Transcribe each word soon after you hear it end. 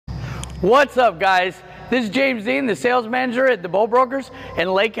What's up, guys? This is James Dean, the sales manager at the Boat Brokers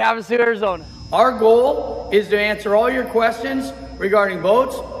in Lake Havasu, Arizona. Our goal is to answer all your questions regarding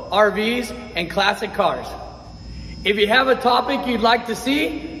boats, RVs, and classic cars. If you have a topic you'd like to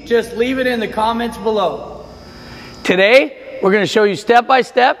see, just leave it in the comments below. Today, we're going to show you step by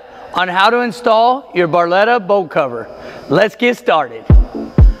step on how to install your Barletta boat cover. Let's get started.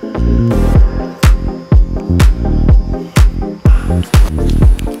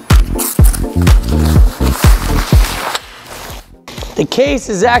 The case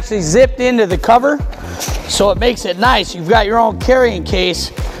is actually zipped into the cover, so it makes it nice. You've got your own carrying case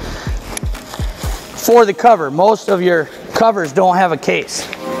for the cover. Most of your covers don't have a case.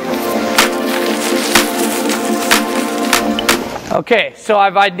 Okay, so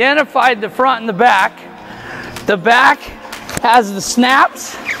I've identified the front and the back. The back has the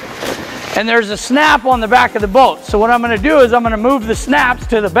snaps, and there's a snap on the back of the boat. So what I'm going to do is I'm going to move the snaps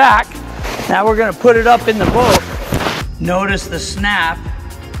to the back. Now we're going to put it up in the boat. Notice the snap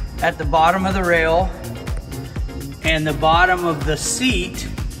at the bottom of the rail and the bottom of the seat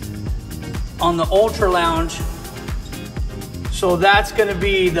on the Ultra Lounge. So that's going to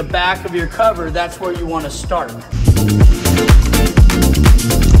be the back of your cover. That's where you want to start.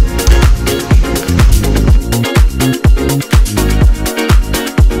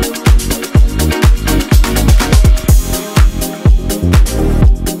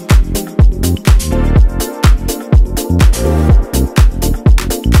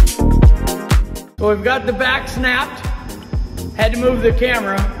 So we've got the back snapped, had to move the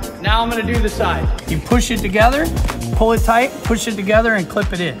camera. Now I'm gonna do the side. You push it together, pull it tight, push it together and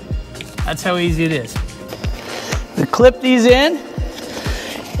clip it in. That's how easy it is. We clip these in,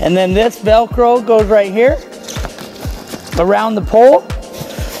 and then this Velcro goes right here, around the pole.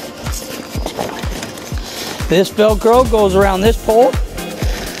 This Velcro goes around this pole.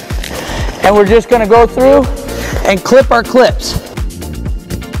 And we're just gonna go through and clip our clips.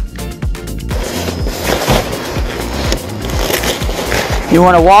 You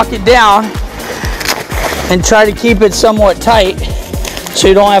want to walk it down and try to keep it somewhat tight so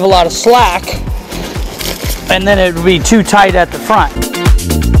you don't have a lot of slack, and then it would be too tight at the front.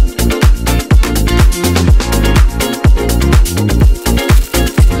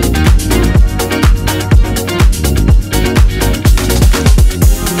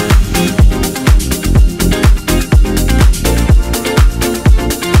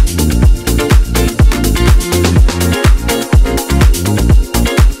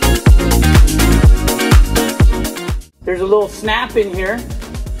 There's a little snap in here.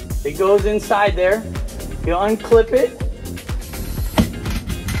 It goes inside there. You unclip it,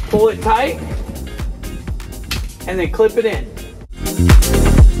 pull it tight, and then clip it in.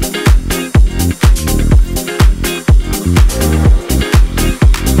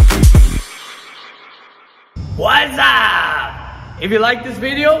 What's up? If you like this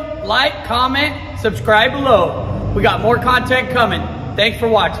video, like, comment, subscribe below. We got more content coming. Thanks for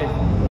watching.